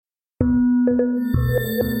Welcome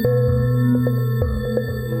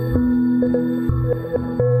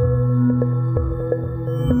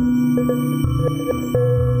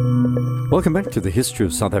back to the History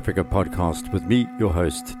of South Africa podcast with me, your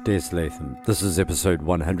host, Des Latham. This is episode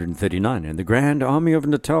 139, and the Grand Army of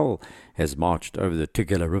Natal has marched over the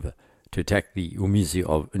Thukela River to attack the umizi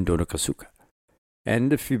of Ndondakusuka.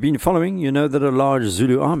 And if you've been following, you know that a large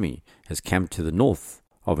Zulu army has camped to the north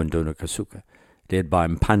of Ndondakusuka, led by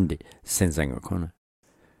Mpande Senzangakhona.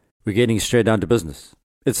 We're getting straight down to business.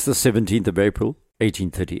 It's the 17th of April,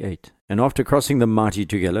 1838, and after crossing the mighty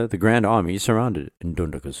Thukela, the Grand Army surrounded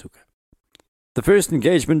Ndondakusuka. The first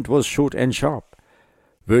engagement was short and sharp.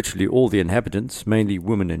 Virtually all the inhabitants, mainly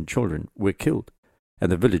women and children, were killed,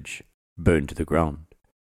 and the village burned to the ground.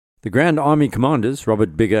 The Grand Army commanders,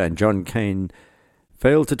 Biggar and John Cane,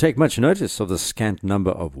 failed to take much notice of the scant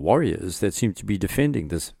number of warriors that seemed to be defending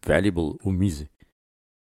this valuable umizi.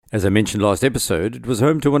 As I mentioned last episode, it was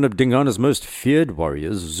home to one of Dingana's most feared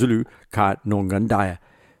warriors, Zulu kaNogandaya,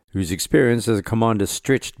 whose experience as a commander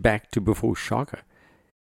stretched back to before Shaka.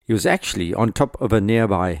 He was actually on top of a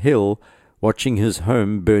nearby hill, watching his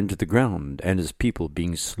home burn to the ground and his people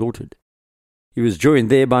being slaughtered. He was joined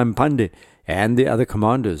there by Mpande and the other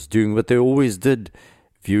commanders, doing what they always did,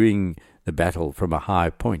 viewing the battle from a high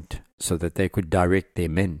point so that they could direct their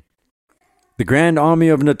men. The Grand Army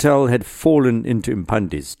of Natal had fallen into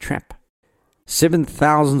Mpande's trap.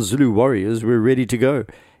 7,000 Zulu warriors were ready to go,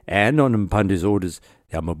 and on Mpande's orders,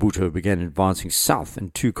 the amabutho began advancing south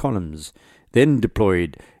in two columns, then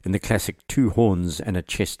deployed in the classic two horns and a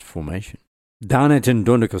chest formation. Down at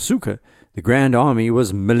Ndondakusuka, the Grand Army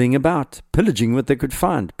was milling about, pillaging what they could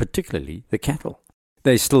find, particularly the cattle.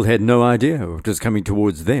 They still had no idea what was coming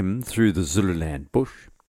towards them through the Zululand bush.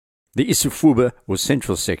 The isifuba, or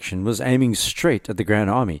central section, was aiming straight at the Grand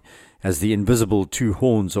Army as the invisible two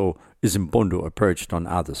horns, or izimpondo, approached on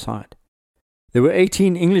either side. There were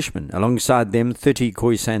 18 Englishmen, alongside them 30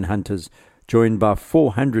 Khoesan hunters, joined by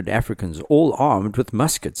 400 Africans, all armed with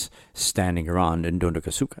muskets, standing around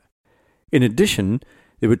Ndondakusuka. In addition,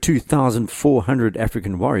 there were 2,400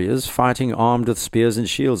 African warriors fighting armed with spears and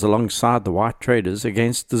shields alongside the white traders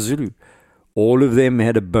against the Zulu. All of them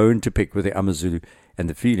had a bone to pick with the AmaZulu, and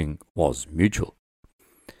the feeling was mutual.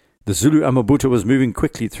 The Zulu amabutho was moving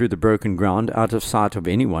quickly through the broken ground, out of sight of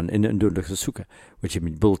anyone in Ndondakusuka, which had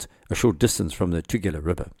been built a short distance from the Thukela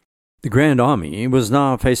River. The Grand Army was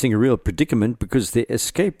now facing a real predicament because their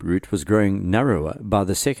escape route was growing narrower by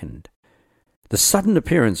the second. The sudden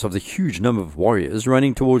appearance of the huge number of warriors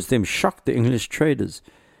running towards them shocked the English traders,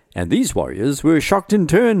 and these warriors were shocked in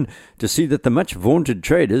turn to see that the much-vaunted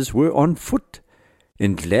traders were on foot.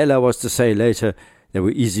 Ndlela was to say later, they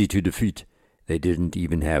were easy to defeat. They didn't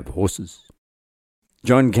even have horses.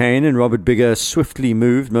 John Cane and Biggar swiftly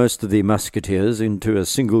moved most of their musketeers into a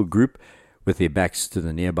single group, with their backs to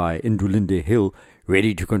the nearby Ndulinde hill,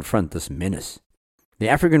 ready to confront this menace. The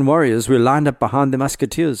African warriors were lined up behind the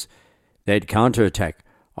musketeers. They'd counterattack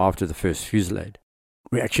after the first fusillade.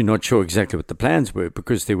 We're actually not sure exactly what the plans were,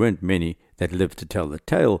 because there weren't many that lived to tell the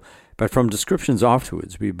tale, but from descriptions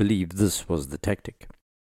afterwards, we believe this was the tactic.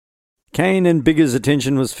 Cane and Biggar's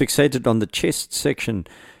attention was fixated on the chest section,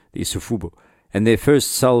 the isifuba, and their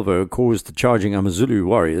first salvo caused the charging AmaZulu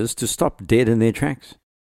warriors to stop dead in their tracks.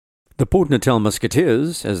 The Port Natal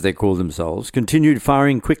Musketeers, as they called themselves, continued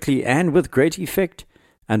firing quickly and with great effect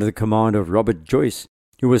under the command of Robert Joyce,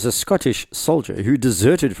 who was a Scottish soldier who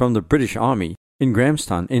deserted from the British Army in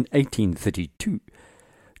Grahamstown in 1832.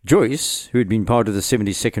 Joyce, who had been part of the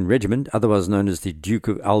 72nd Regiment, otherwise known as the Duke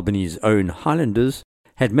of Albany's own Highlanders,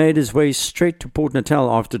 had made his way straight to Port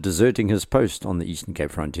Natal after deserting his post on the Eastern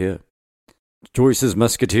Cape frontier. Joyce's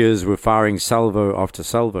musketeers were firing salvo after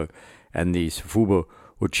salvo, and the isifuba,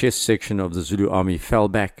 or chest section of the Zulu army, fell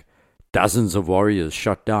back, dozens of warriors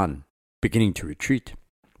shot down, beginning to retreat.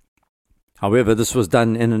 However, this was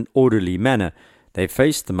done in an orderly manner. They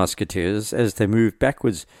faced the musketeers as they moved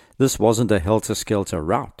backwards. This wasn't a helter-skelter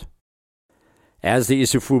rout. As the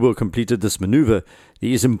isifuba completed this maneuver,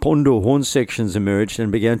 the izimpondo horn sections emerged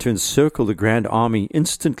and began to encircle the Grand Army.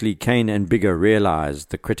 Instantly, Cane and Biggar realized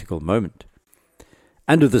the critical moment.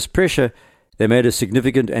 Under this pressure, they made a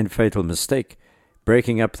significant and fatal mistake,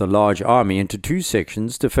 breaking up the large army into two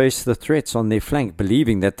sections to face the threats on their flank,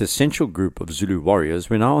 believing that the central group of Zulu warriors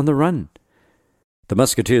were now on the run. The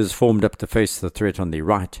musketeers formed up to face the threat on the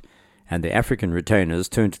right, and the African retainers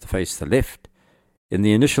turned to face the left. In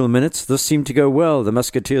the initial minutes, this seemed to go well. The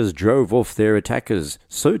musketeers drove off their attackers,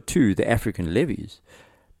 so too the African levies.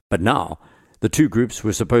 But now, the two groups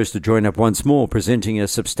were supposed to join up once more, presenting a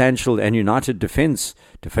substantial and united defense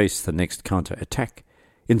to face the next counter-attack.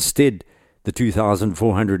 Instead, The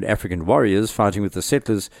 2,400 African warriors fighting with the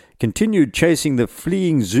settlers continued chasing the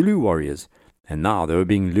fleeing Zulu warriors, and now they were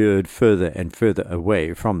being lured further and further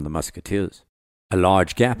away from the musketeers. A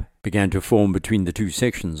large gap began to form between the two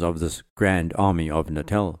sections of this Grand Army of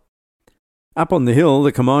Natal. Up on the hill,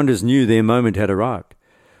 the commanders knew their moment had arrived.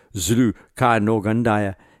 Zulu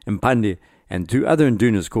kaNogandaya, Mpande, and two other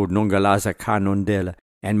Ndunas called Nongalaza kaNondela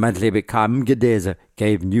and Madlebe kaMgedeza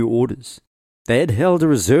gave new orders. They had held a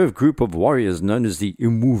reserve group of warriors known as the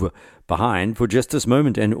imizi behind for just this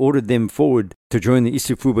moment and ordered them forward to join the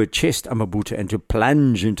isifuba chest amabutho and to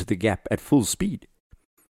plunge into the gap at full speed.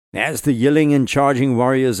 As the yelling and charging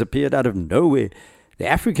warriors appeared out of nowhere, the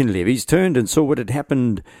African levies turned and saw what had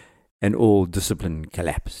happened, and all discipline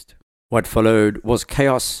collapsed. What followed was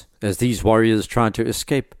chaos as these warriors tried to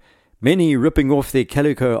escape, many ripping off their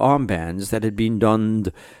calico armbands that had been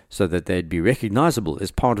donned so that they'd be recognizable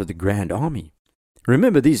as part of the Grand Army.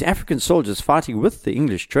 Remember, these African soldiers fighting with the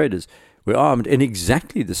English traders were armed in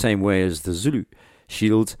exactly the same way as the Zulu: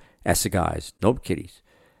 shields, assegais, knobkerries.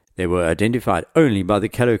 They were identified only by the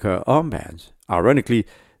calico armbands. Ironically,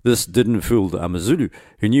 this didn't fool the AmaZulu,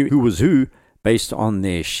 who knew who was who based on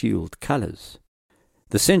their shield colours.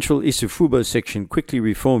 The central isifuba section quickly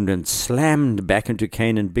reformed and slammed back into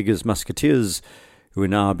Cane and Biggar's musketeers, who were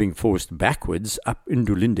now being forced backwards up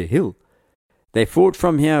Ndolinde Hill. They fought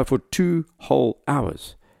from here for 2 whole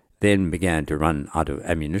hours, then began to run out of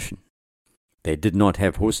ammunition. They did not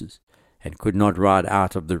have horses, and could not ride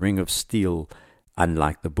out of the ring of steel,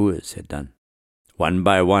 unlike the Boers had done. One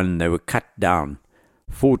by one they were cut down.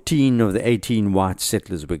 14 of the 18 white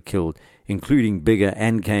settlers were killed, including Biggar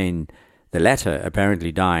and Cane, the latter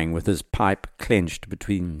apparently dying with his pipe clenched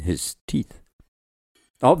between his teeth.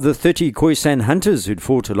 Of the 30 Khoesan hunters who'd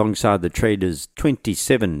fought alongside the traders,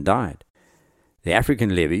 27 died. The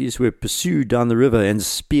African levies were pursued down the river and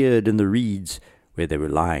speared in the reeds where they were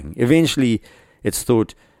lying. Eventually, it's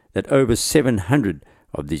thought that over 700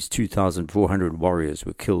 of these 2,400 warriors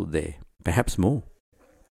were killed there, perhaps more.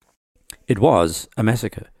 It was a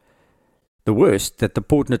massacre, the worst that the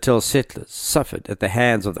Port Natal settlers suffered at the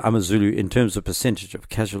hands of the AmaZulu in terms of percentage of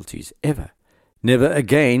casualties ever. Never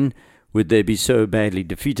again would they be so badly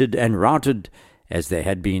defeated and routed as they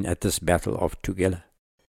had been at this Battle of Thukela.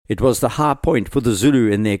 It was the high point for the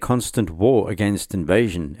Zulu in their constant war against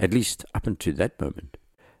invasion, at least up until that moment.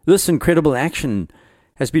 This incredible action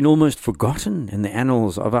has been almost forgotten in the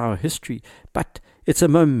annals of our history, but it's a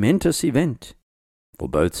momentous event for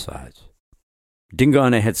both sides.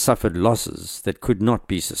 Dingana had suffered losses that could not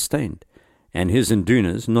be sustained, and his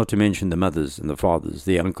Ndunas, not to mention the mothers and the fathers,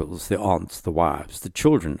 the uncles, the aunts, the wives, the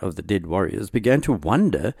children of the dead warriors, began to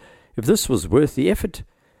wonder if this was worth the effort.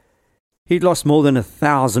 He'd lost more than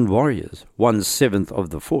 1,000 warriors, 1/7 of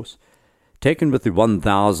the force. Taken with the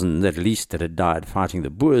 1,000 at least that had died fighting the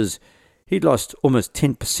Boers, he'd lost almost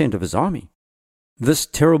 10% of his army. This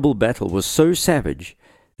terrible battle was so savage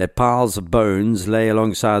that piles of bones lay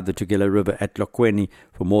alongside the Thukela River at Dlokweni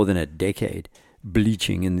for more than a decade,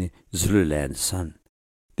 bleaching in the Zululand sun.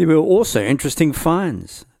 There were also interesting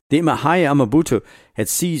finds. The amabutho had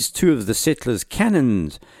seized 2 of the settlers'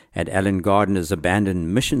 cannons at Alan Gardner's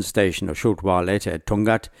abandoned mission station a short while later at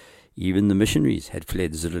Tongat. Even the missionaries had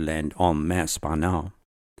fled Zululand en masse by now.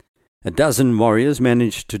 A dozen warriors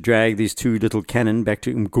managed to drag these 2 little cannon back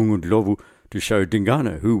to Mkungundlovu to show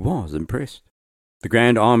Dingana, who was impressed. The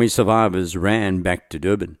Grand Army survivors ran back to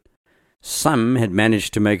Durban. Some had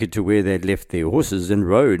managed to make it to where they'd left their horses and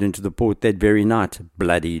rode into the port that very night,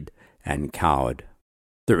 bloodied and cowed.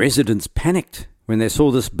 The residents panicked when they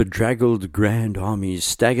saw this bedraggled Grand Army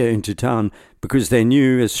stagger into town, because they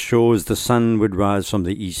knew, as sure as the sun would rise from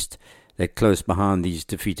the east, that close behind these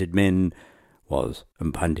defeated men was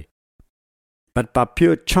Mpande. But by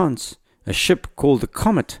pure chance, a ship called the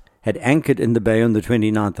Comet had anchored in the bay on the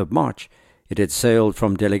 29th of March. It had sailed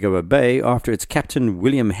from Delagoa Bay after its captain,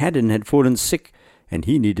 William Haddon, had fallen sick, and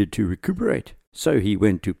he needed to recuperate. So he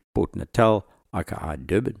went to Port Natal, aka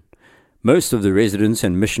Durban. Most of the residents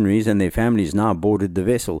and missionaries and their families now boarded the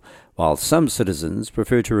vessel, while some citizens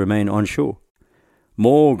preferred to remain on shore.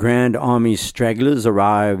 More Grand Army stragglers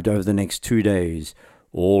arrived over the next 2 days,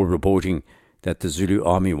 all reporting that the Zulu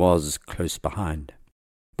army was close behind.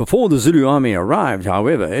 Before the Zulu army arrived,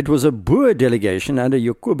 however, it was a Boer delegation under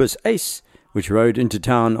Jacobus Ace, which rode into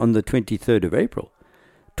town on the 23rd of April.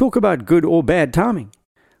 Talk about good or bad timing.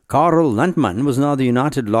 Karel Landman was now the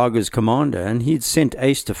United Lagers commander, and he'd sent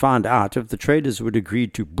Ace to find out if the traders would agree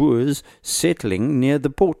to Boers settling near the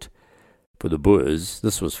port. For the Boers,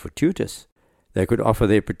 this was fortuitous. They could offer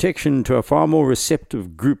their protection to a far more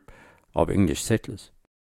receptive group of English settlers.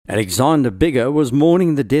 Alexander Biggar was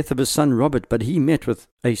mourning the death of his son Robert, but he met with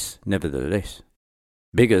Ace nevertheless.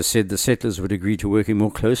 Biggar said the settlers would agree to working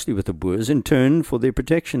more closely with the Boers in turn for their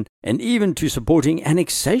protection, and even to supporting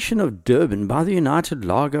annexation of Durban by the United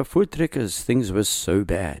Lager Voortrekkers. Things were so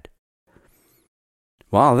bad.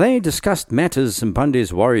 While they discussed matters,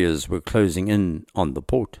 Mpande's warriors were closing in on the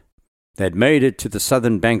port. They had made it to the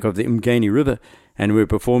southern bank of the Mtshezi River and were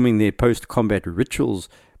performing their post-combat rituals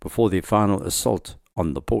before their final assault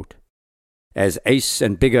on the port. As Ace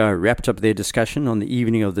and Biggar wrapped up their discussion on the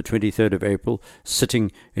evening of the 23rd of April,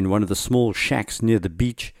 sitting in one of the small shacks near the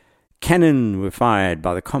beach, cannon were fired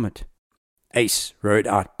by the Comet. Ace rode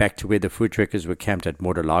out back to where the Voortrekkers were camped at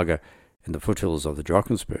Modderlager in the foothills of the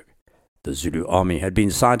Drakensberg. The Zulu army had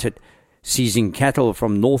been sighted, seizing cattle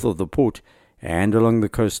from north of the port and along the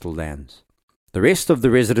coastal lands. The rest of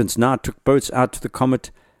the residents now took boats out to the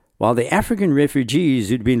Comet, while the African refugees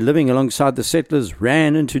who'd been living alongside the settlers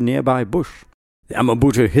ran into nearby bush. The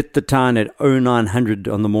amabutho hit the town at 0900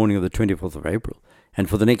 on the morning of the 24th of April, and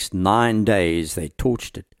for the next 9 days they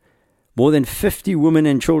torched it. More than 50 women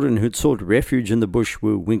and children who'd sought refuge in the bush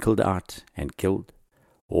were winkled out and killed.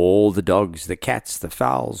 All the dogs, the cats, the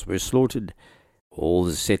fowls were slaughtered. All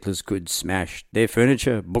the settlers' goods smashed, their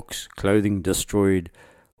furniture, books, clothing destroyed,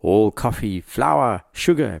 all coffee, flour,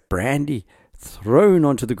 sugar, brandy thrown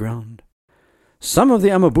onto the ground. Some of the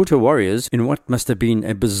amabutho warriors, in what must have been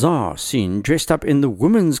a bizarre scene, dressed up in the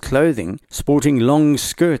women's clothing, sporting long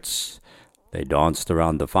skirts. They danced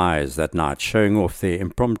around the fires that night, showing off their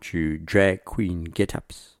impromptu drag queen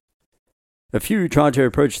get-ups. A few tried to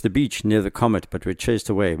approach the beach near the Comet, but were chased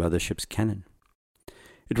away by the ship's cannon.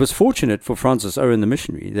 It was fortunate for Francis Owen the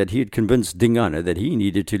missionary that he had convinced Dingana that he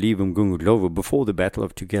needed to leave Umgungundlovu before the Battle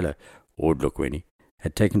of Thukela, or Dlokweni,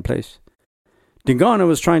 had taken place. Dingana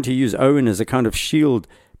was trying to use Owen as a kind of shield,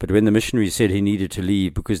 but when the missionary said he needed to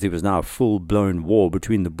leave because there was now a full-blown war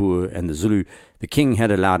between the Boer and the Zulu, the king had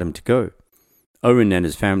allowed him to go. Owen and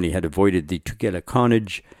his family had avoided the Thukela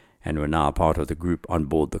carnage and were now part of the group on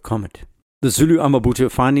board the Comet. The Zulu amabutho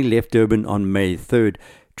finally left Durban on May 3rd,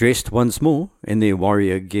 dressed once more in their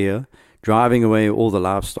warrior gear, driving away all the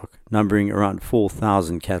livestock, numbering around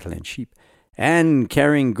 4,000 cattle and sheep, and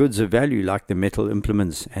carrying goods of value like the metal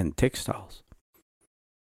implements and textiles.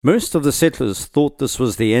 Most of the settlers thought this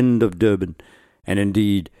was the end of Durban, and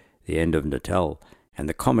indeed the end of Natal, and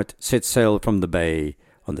the Comet set sail from the bay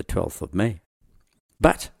on the 12th of May.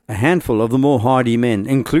 But a handful of the more hardy men,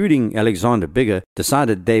 including Alexander Biggar,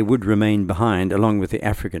 decided they would remain behind along with the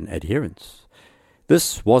African adherents.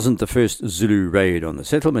 This wasn't the first Zulu raid on the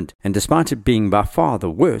settlement, and despite it being by far the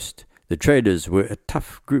worst, the traders were a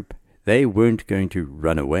tough group. They weren't going to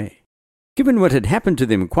run away. Given what had happened to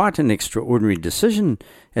them, quite an extraordinary decision,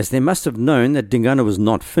 as they must have known that Dingana was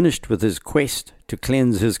not finished with his quest to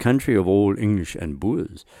cleanse his country of all English and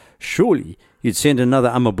Boers. Surely he'd send another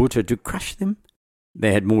amabutho to crush them?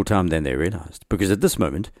 They had more time than they realized, because at this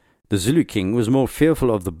moment the Zulu king was more fearful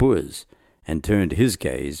of the Boers and turned his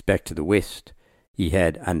gaze back to the west. He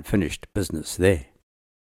had unfinished business there.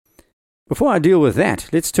 Before I deal with that,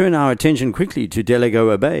 let's turn our attention quickly to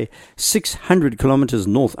Delagoa Bay, 600 kilometers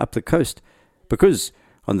north up the coast, because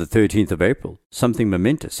on the 13th of April, something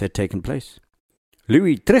momentous had taken place.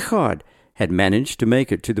 Louis Trichardt had managed to make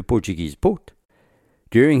it to the Portuguese port.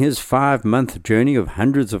 During his 5-month journey of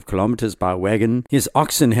hundreds of kilometers by wagon, his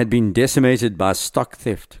oxen had been decimated by stock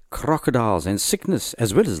theft, crocodiles and sickness,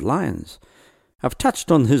 as well as lions. I've touched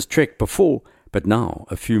on his trek before, but now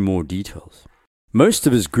a few more details. Most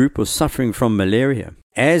of his group was suffering from malaria.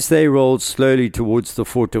 As they rolled slowly towards the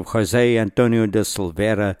fort of José Antonio de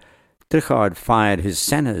Silveira, Trichardt fired his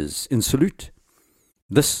sanners in salute.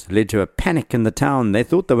 This led to a panic in the town. They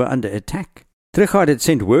thought they were under attack. Trichardt had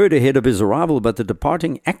sent word ahead of his arrival, but the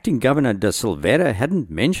departing acting governor de Silveira hadn't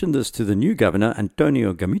mentioned this to the new governor,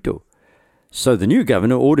 Antonio Gamito. So the new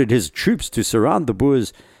governor ordered his troops to surround the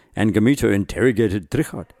Boers, and Gamito interrogated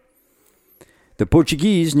Trichardt. The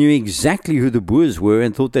Portuguese knew exactly who the Boers were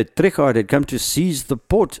and thought that Trichardt had come to seize the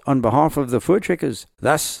port on behalf of the Voortrekkers,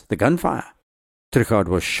 thus the gunfire. Trichardt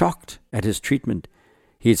was shocked at his treatment.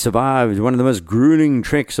 He had survived one of the most grueling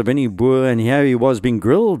treks of any Boer, and here he was being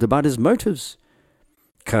grilled about his motives.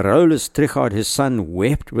 Carolus Trichardt, his son,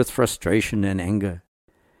 wept with frustration and anger.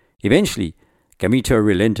 Eventually, Gamito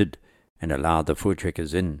relented and allowed the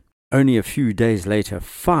Voortrekkers in. Only a few days later,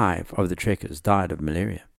 5 of the trekkers died of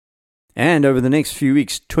malaria. And over the next few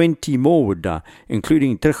weeks, 20 more would die,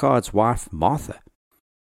 including Trichardt's wife, Martha.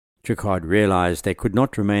 Trichardt realized they could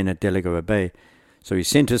not remain at Delagoa Bay, so he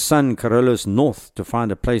sent his son Carolus north to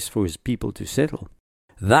find a place for his people to settle.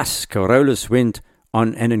 Thus, Carolus went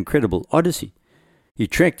on an incredible odyssey. He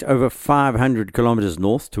trekked over 500 kilometers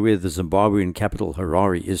north to where the Zimbabwean capital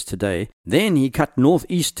Harare is today. Then he cut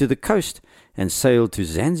northeast to the coast and sailed to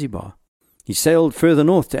Zanzibar. He sailed further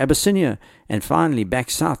north to Abyssinia and finally back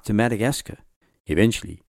south to Madagascar.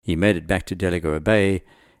 Eventually, he made it back to Delagoa Bay,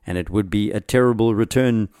 and it would be a terrible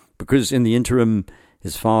return because in the interim,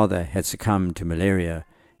 his father had succumbed to malaria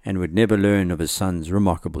and would never learn of his son's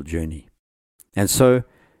remarkable journey. And so,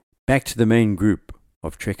 back to the main group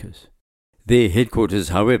of trekkers. Their headquarters,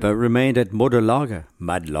 however, remained at Modderlager,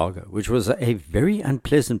 Mudlager, which was a very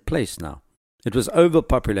unpleasant place now. It was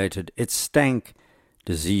overpopulated, it stank,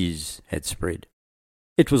 disease had spread.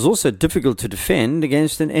 It was also difficult to defend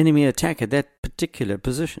against an enemy attack at that particular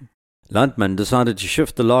position. Landman decided to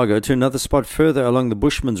shift the lager to another spot further along the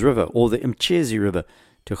Bushman's River, or the Mtshezi River,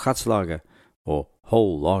 to Gatslager, or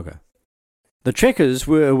Whole Lager. The trekkers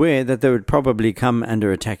were aware that they would probably come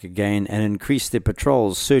under attack again and increase their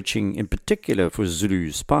patrols, searching in particular for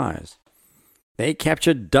Zulu spies. They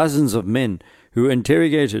captured dozens of men who were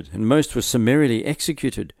interrogated, and most were summarily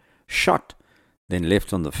executed, shot, then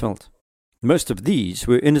left on the veldt. Most of these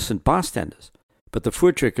were innocent bystanders, but the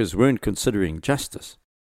voortrekkers weren't considering justice,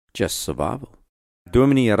 just survival.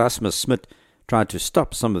 Dominee Erasmus Smith tried to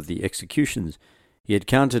stop some of the executions. He had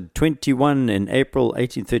counted 21 in April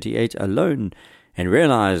 1838 alone and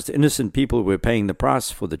realized innocent people were paying the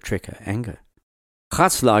price for the trekker anger.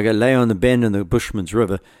 Gatslager lay on the bend in the Bushman's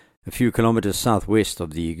River, a few kilometers southwest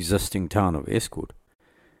of the existing town of Escourt.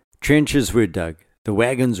 Trenches were dug, the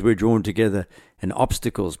wagons were drawn together, and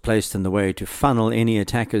obstacles placed in the way to funnel any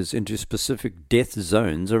attackers into specific death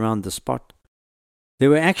zones around the spot. There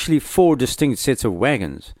were actually 4 distinct sets of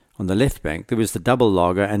wagons. On the left bank, there was the double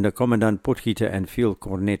lager under Commandant Potgieter and Field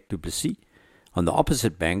Cornet du Plessis. On the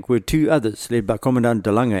opposite bank were 2 others, led by Commandant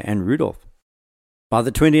De Lange and Rudolph. By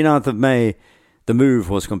the 29th of May, the move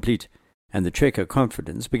was complete, and the trekker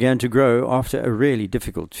confidence began to grow after a really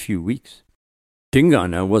difficult few weeks.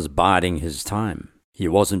 Dingana was biding his time. He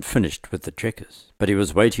wasn't finished with the trekkers, but he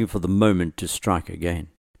was waiting for the moment to strike again.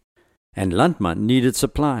 And Landman needed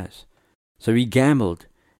supplies, so he gambled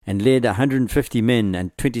and led 150 men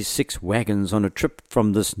and 26 wagons on a trip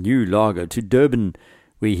from this new lager to Durban,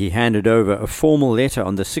 where he handed over a formal letter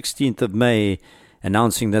on the 16th of May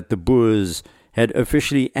announcing that the Boers had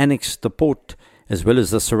officially annexed the port as well as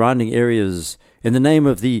the surrounding areas in the name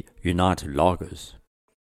of the United Lagers.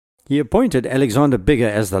 He appointed Alexander Biggar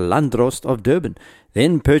as the Landdrost of Durban,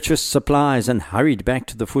 then purchased supplies and hurried back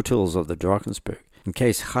to the foothills of the Drakensberg in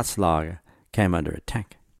case Gatslager came under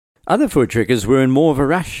attack. Other voortrekkers were in more of a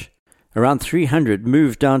rush. Around 300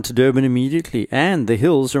 moved down to Durban immediately and the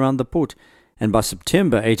hills around the port, and by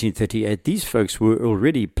September 1838 these folks were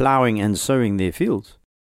already ploughing and sowing their fields.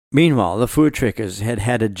 Meanwhile, the voortrekkers had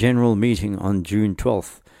had a general meeting on June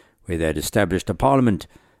 12th, where they had established a parliament,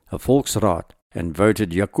 a Volksraad, and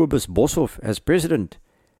voted Jacobus Boshoff as president.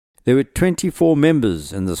 There were 24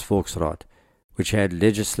 members in this Volksraad, which had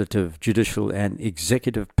legislative, judicial, and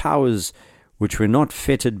executive powers which were not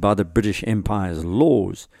fettered by the British Empire's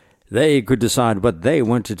laws. They could decide what they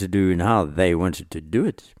wanted to do and how they wanted to do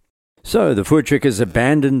it. So the voortrekkers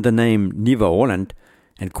abandoned the name Nuwe Holland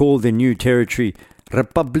and called their new territory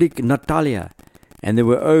Republiek Natalia, and there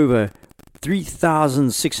were over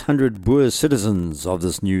 3,600 Boer citizens of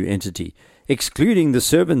this new entity, excluding the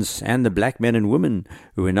servants and the black men and women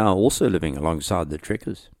who were now also living alongside the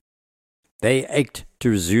trekkers. They ached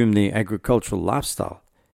to resume their agricultural lifestyle.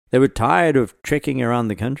 They were tired of trekking around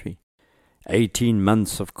the country. 18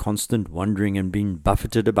 months of constant wandering and being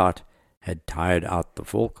buffeted about had tired out the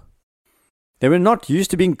folk. They were not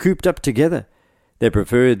used to being cooped up together. They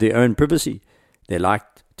preferred their own privacy. They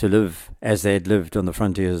liked to live as they had lived on the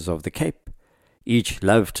frontiers of the Cape. Each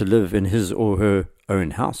loved to live in his or her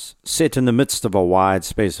own house, set in the midst of a wide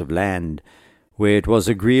space of land, where it was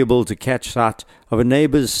agreeable to catch sight of a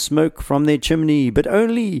neighbour's smoke from their chimney, but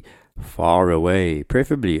only far away,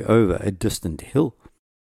 preferably over a distant hill.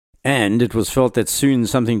 And it was felt that soon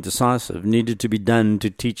something decisive needed to be done to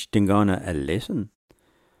teach Dingana a lesson.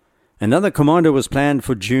 Another commando was planned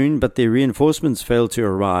for June, but their reinforcements failed to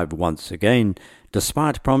arrive once again,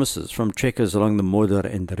 despite promises from trekkers along the Modder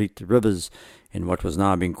and Riet rivers in what was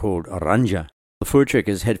now being called Oranje. The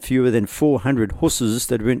voortrekkers had fewer than 400 horses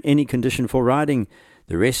that were in any condition for riding.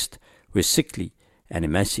 The rest were sickly and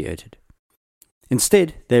emaciated.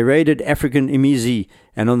 Instead, they raided African imizi,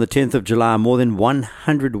 and on the 10th of July, more than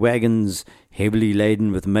 100 wagons, heavily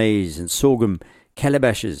laden with maize and sorghum,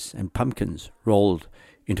 calabashes and pumpkins, rolled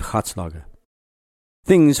into Gatslager.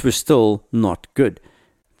 Things were still not good.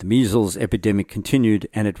 The measles epidemic continued,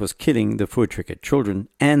 and it was killing the voortrekker children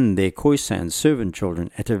and their Khoesan servant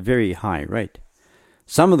children at a very high rate.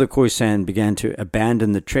 Some of the Khoesan began to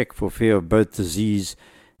abandon the trek for fear of both disease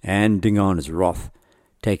and Dingana's wrath,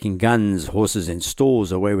 taking guns, horses and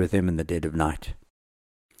stores away with them in the dead of night.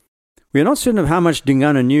 We are not certain of how much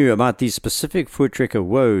Dingana knew about these specific voortrekker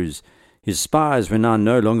woes. His spies were now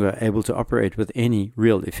no longer able to operate with any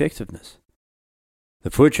real effectiveness. The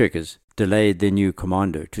voortrekkers delayed their new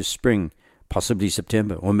commando to spring, possibly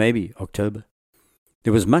September, or maybe October.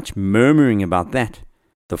 There was much murmuring about that.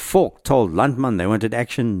 The folk told Landman they wanted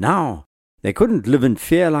action now. They couldn't live in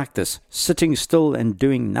fear like this, sitting still and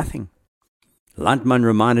doing nothing. Landman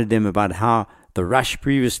reminded them about how the rush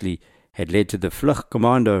previously had led to the Vlug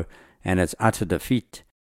Commando and its utter defeat.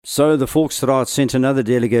 So the Volksraad sent another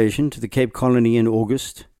delegation to the Cape Colony in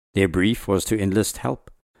August. Their brief was to enlist help.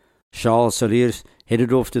 Charles Saliers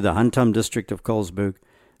headed off to the Hantam district of Colesberg.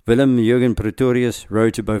 Willem Jurgen Pretorius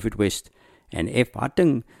rode to Beaufort West, and F.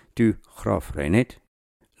 Harting to Graaf Reinet.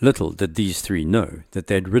 Little did these three know that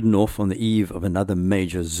they had ridden off on the eve of another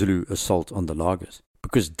major Zulu assault on the lagers,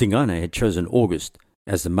 because Dingana had chosen August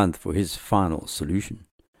as the month for his final solution.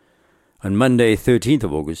 On Monday, 13th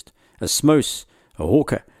of August, a smous, a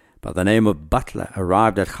hawker by the name of Butler,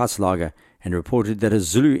 arrived at Gatslager and reported that a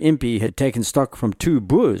Zulu MP had taken stock from two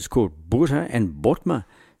Boers called Botha and Botma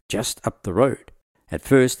just up the road. At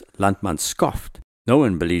first, Landman scoffed. No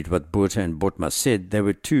one believed what Botha and Botma said. They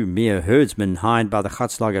were two mere herdsmen hired by the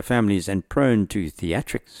Gatslager families and prone to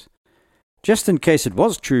theatrics. Just in case it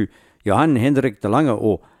was true, Johan Hendrik de Lange,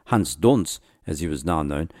 or Hans Dons, as he was now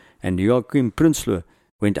known, and Joachim Prinsloo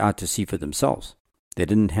went out to see for themselves. They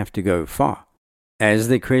didn't have to go far. As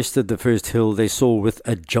they crested the first hill, they saw with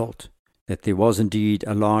a jolt that there was indeed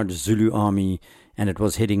a large Zulu army, and it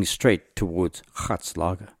was heading straight towards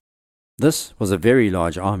Gatslager. This was a very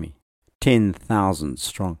large army, 10,000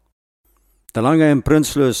 strong. De Lange and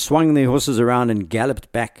Prinsloo swung their horses around and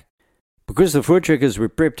galloped back. Because the voortrekkers were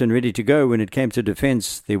prepped and ready to go when it came to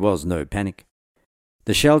defense, there was no panic.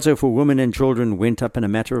 The shelter for women and children went up in a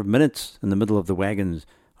matter of minutes in the middle of the wagons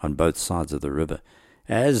on both sides of the river,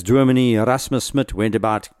 as Dominee Erasmus Smith went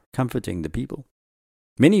about comforting the people.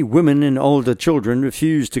 Many women and older children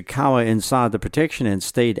refused to cower inside the protection and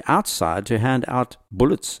stayed outside to hand out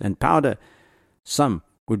bullets and powder. Some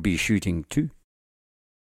would be shooting too.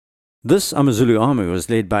 This AmaZulu army was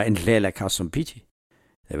led by Ndlela Kasumpiti.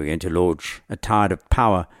 They were going to launch a tide of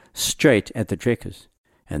power straight at the trekkers,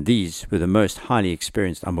 and these were the most highly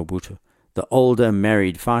experienced amabutho, the older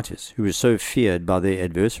married fighters who were so feared by their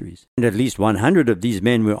adversaries, and at least 100 of these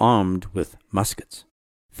men were armed with muskets.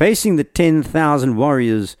 Facing the 10,000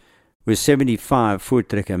 warriors were 75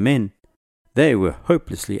 voortrekker men. They were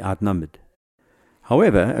hopelessly outnumbered.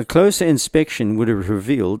 However, a closer inspection would have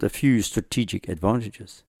revealed a few strategic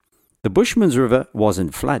advantages. The Bushman's River was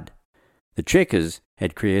in flood. The trekkers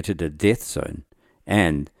had created a death zone,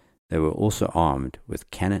 and they were also armed with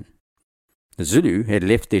cannon. The Zulu had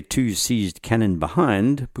left their two seized cannon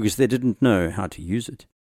behind because they didn't know how to use it.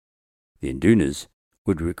 The Indunas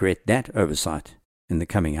would regret that oversight in the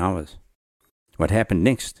coming hours. What happened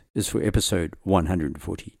next is for episode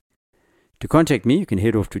 140. To contact me, you can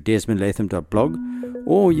head off to desmondlatham.blog,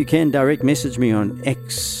 or you can direct message me on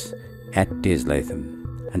X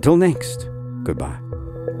 @DesLatham. Until next, goodbye.